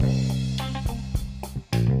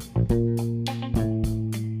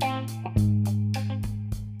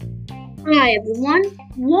Hi everyone,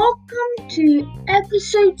 welcome to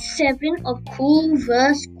episode 7 of Cool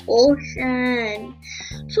vs. Caution.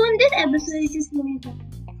 So in this episode, it's just going to go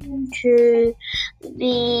into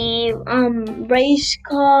the race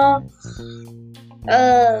car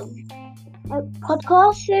uh,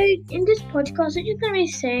 podcast. So in this podcast, I'm just going to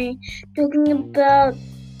be talking about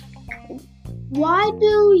why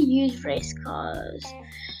do we use race cars,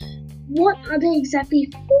 what are they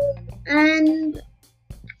exactly for, and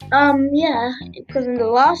because in the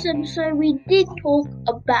last episode we did talk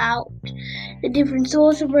about the different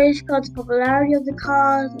sorts of race cars, the popularity of the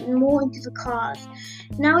cars, and more into the cars.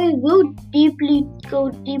 Now we will go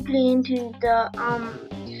deeply into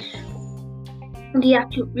the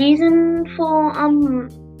actual reason for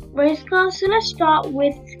race cars. So let's start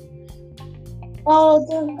with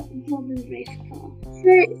the race car.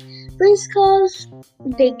 So race cars,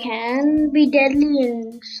 they can be deadly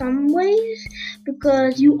in some ways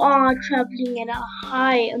because you are traveling at a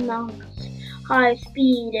high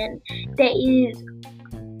speed, and there is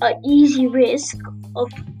an easy risk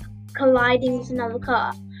of colliding with another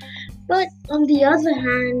car. But on the other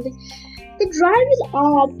hand, the drivers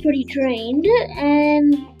are pretty trained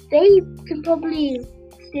and they can probably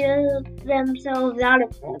steer themselves out of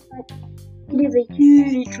it, but it is a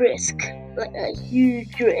huge risk.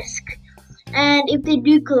 And if they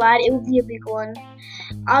do collide, it will be a big one.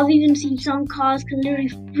 I've even seen some cars can literally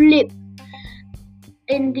flip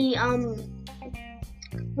in the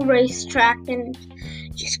racetrack and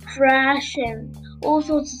just crash, and all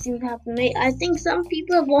sorts of things happen. I think some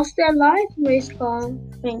people have lost their lives in race cars,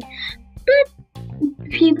 but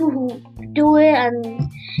people who do it and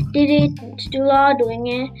did it and still are doing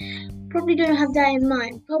it probably don't have that in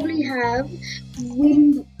mind. Probably have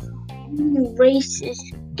winning races,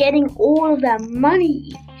 getting all of that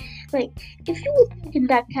money. Like, if you would think in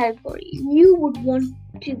that category, you would want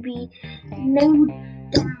to be nailed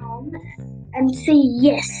down and say,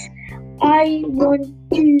 yes, I want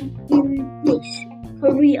to do this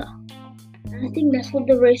career. And I think that's what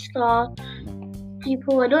the race car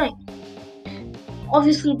people are doing.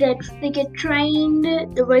 Obviously, they get trained,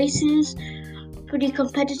 the races, pretty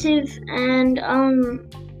competitive, and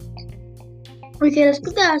okay, let's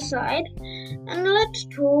put that aside, and let's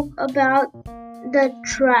talk about the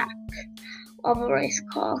track of a race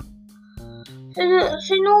car.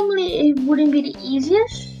 So normally it wouldn't be the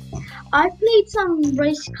easiest. I've played some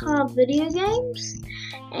race car video games,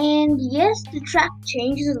 and yes, the track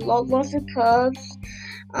changes a lot, lots of curves.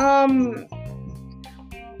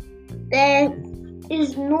 There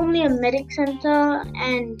is normally a medic center,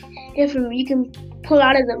 and you can pull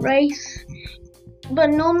out of the race.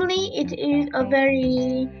 But normally it is a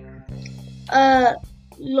very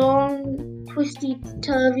long, twisty,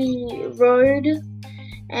 turvy road,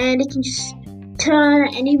 and it can just turn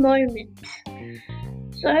at any moment.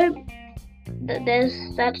 So there's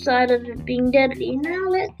that side of it being deadly. Now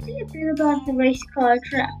let's see a bit about the race car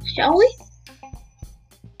track, shall we?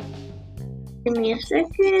 Give me a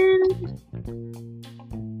second.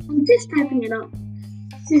 I'm just typing it up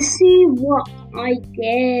to see what I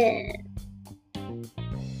get.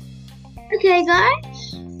 Okay,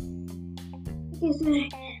 guys. Okay, so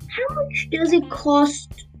how much does it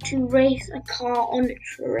cost to race a car on a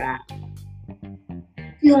track?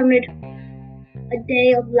 200 a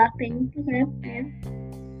day of lapping. Okay, yeah.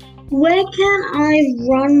 Where can I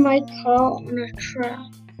run my car on a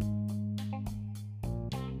track?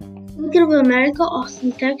 Thinking of America,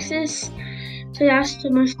 Austin, Texas. So that's the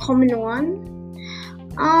most common one.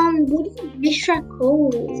 What is the racetrack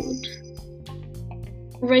called?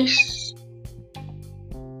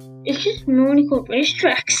 It's just normally called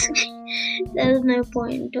racetracks. There's no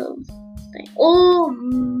point of saying. Oh,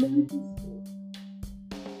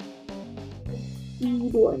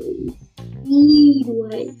 Speedway.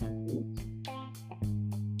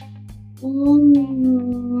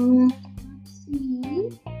 Let's see.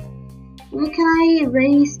 Where can I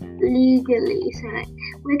race legally? So,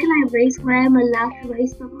 where can I race? Where I'm allowed to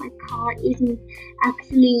race, but my car isn't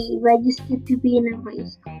actually registered to be in a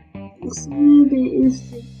race car. So there is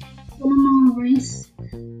the Sonoma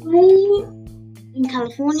Raceway in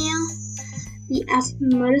California, the Aspen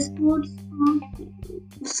Motorsports Park.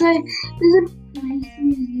 So there's a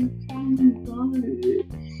places you can go.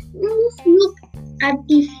 Now let's look at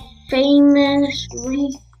the famous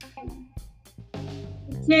race.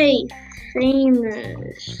 Okay,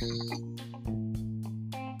 famous.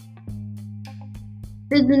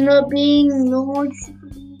 There's not being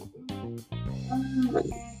noticeably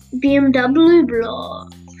BMW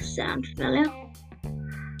blog. Sound familiar?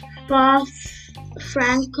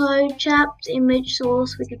 Franco chaps, image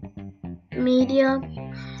source, Wikimedia.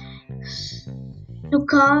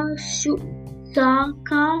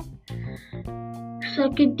 Saka,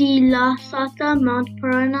 Circuit de la Sata, Mount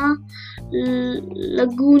Parana,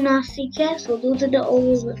 Laguna Seca. So those are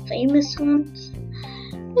all the famous ones.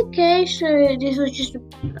 Okay, so this was just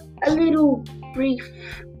a little brief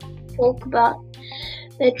talk about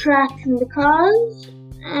the tracks and the cars,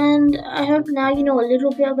 and I hope now you know a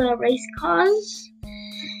little bit about race cars.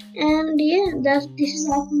 And yeah, this is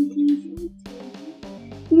our conclusion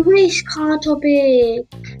to the race car topic.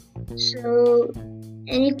 So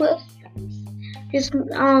any questions, just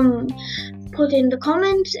put in the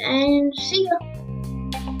comments, and see ya.